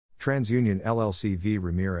TransUnion LLC v.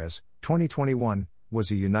 Ramirez, 2021,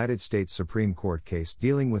 was a United States Supreme Court case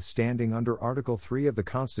dealing with standing under Article 3 of the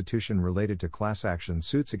Constitution related to class action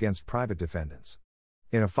suits against private defendants.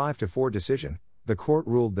 In a 5-4 decision, the court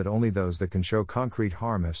ruled that only those that can show concrete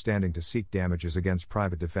harm have standing to seek damages against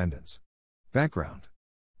private defendants. Background: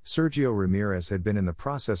 Sergio Ramirez had been in the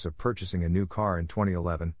process of purchasing a new car in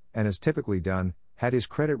 2011, and as typically done, had his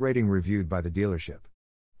credit rating reviewed by the dealership.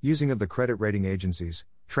 Using of the credit rating agencies,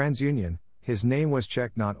 TransUnion, his name was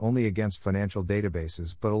checked not only against financial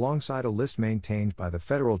databases but alongside a list maintained by the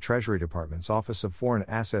Federal Treasury Department's Office of Foreign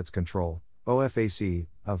Assets Control, OFAC,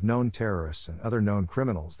 of known terrorists and other known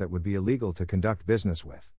criminals that would be illegal to conduct business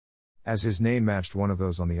with. As his name matched one of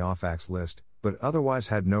those on the OFAC's list, but otherwise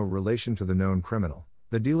had no relation to the known criminal,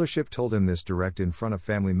 the dealership told him this direct in front of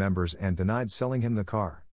family members and denied selling him the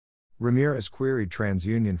car. Ramirez queried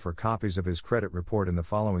TransUnion for copies of his credit report in the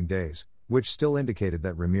following days, which still indicated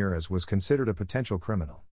that Ramirez was considered a potential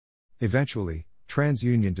criminal. Eventually,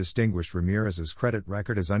 TransUnion distinguished Ramirez's credit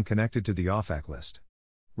record as unconnected to the OFAC list.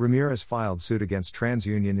 Ramirez filed suit against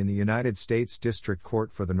TransUnion in the United States District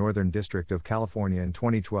Court for the Northern District of California in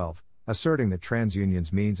 2012, asserting that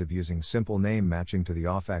TransUnion's means of using simple name matching to the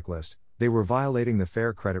OFAC list, they were violating the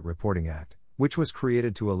Fair Credit Reporting Act, which was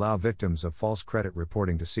created to allow victims of false credit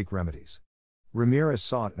reporting to seek remedies. Ramirez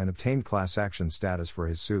sought and obtained class action status for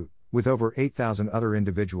his suit, with over 8,000 other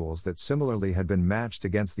individuals that similarly had been matched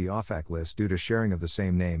against the OFAC list due to sharing of the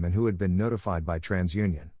same name and who had been notified by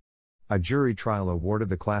TransUnion. A jury trial awarded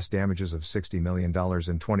the class damages of $60 million in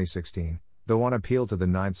 2016, though on appeal to the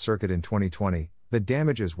Ninth Circuit in 2020, the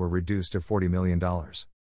damages were reduced to $40 million.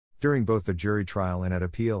 During both the jury trial and at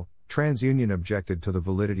appeal, TransUnion objected to the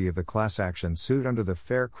validity of the class action suit under the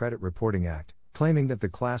Fair Credit Reporting Act, claiming that the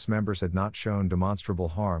class members had not shown demonstrable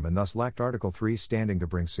harm and thus lacked Article 3 standing to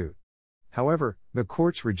bring suit. However, the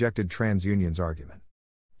courts rejected TransUnion's argument.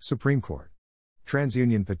 Supreme Court.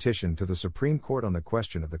 TransUnion petitioned to the Supreme Court on the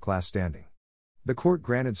question of the class standing. The court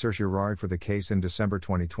granted certiorari for the case in December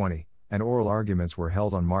 2020, and oral arguments were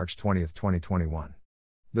held on March 20, 2021.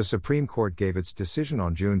 The Supreme Court gave its decision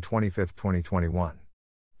on June 25, 2021.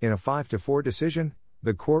 In a 5-4 decision,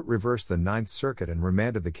 the court reversed the Ninth Circuit and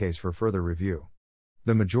remanded the case for further review.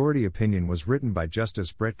 The majority opinion was written by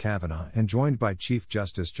Justice Brett Kavanaugh and joined by Chief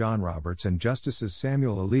Justice John Roberts and Justices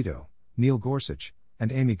Samuel Alito, Neil Gorsuch,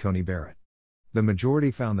 and Amy Coney Barrett. The majority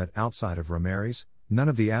found that outside of Ramirez, none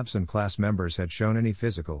of the absent class members had shown any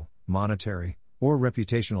physical, monetary, or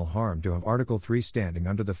reputational harm to have Article 3 standing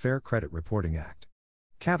under the Fair Credit Reporting Act.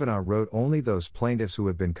 Kavanaugh wrote only those plaintiffs who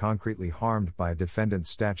have been concretely harmed by a defendant's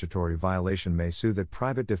statutory violation may sue that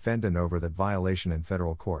private defendant over that violation in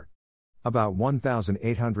federal court. About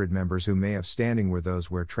 1,800 members who may have standing were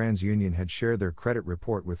those where TransUnion had shared their credit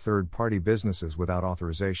report with third-party businesses without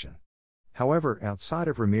authorization. However, outside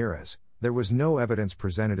of Ramirez, there was no evidence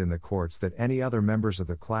presented in the courts that any other members of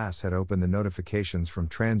the class had opened the notifications from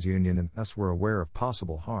TransUnion and thus were aware of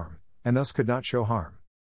possible harm, and thus could not show harm.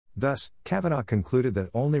 Thus, Kavanaugh concluded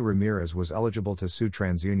that only Ramirez was eligible to sue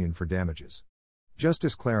TransUnion for damages.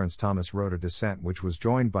 Justice Clarence Thomas wrote a dissent which was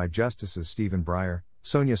joined by Justices Stephen Breyer,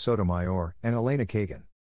 Sonia Sotomayor, and Elena Kagan.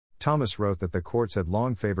 Thomas wrote that the courts had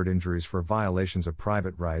long favored injuries for violations of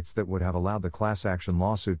private rights that would have allowed the class action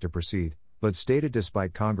lawsuit to proceed, but stated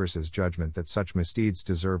despite Congress's judgment that such misdeeds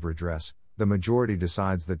deserve redress, the majority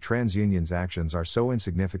decides that TransUnion's actions are so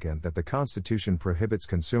insignificant that the Constitution prohibits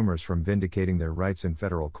consumers from vindicating their rights in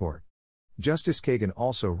federal court. Justice Kagan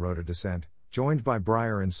also wrote a dissent, joined by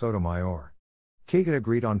Breyer and Sotomayor. Kagan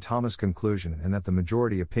agreed on Thomas' conclusion and that the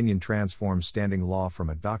majority opinion transforms standing law from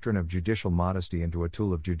a doctrine of judicial modesty into a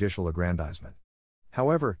tool of judicial aggrandizement.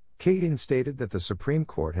 However, Kagan stated that the Supreme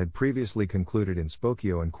Court had previously concluded in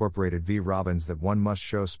Spokio Incorporated v. Robbins that one must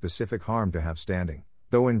show specific harm to have standing,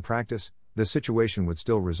 though in practice, the situation would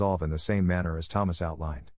still resolve in the same manner as Thomas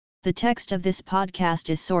outlined. The text of this podcast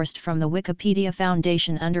is sourced from the Wikipedia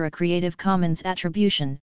Foundation under a Creative Commons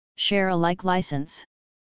Attribution, Share Alike license.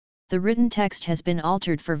 The written text has been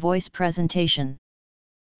altered for voice presentation.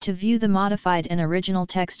 To view the modified and original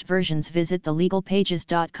text versions, visit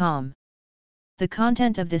thelegalpages.com. The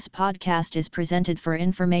content of this podcast is presented for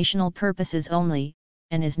informational purposes only,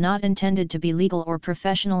 and is not intended to be legal or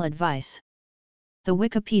professional advice. The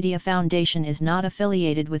Wikipedia Foundation is not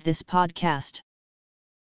affiliated with this podcast.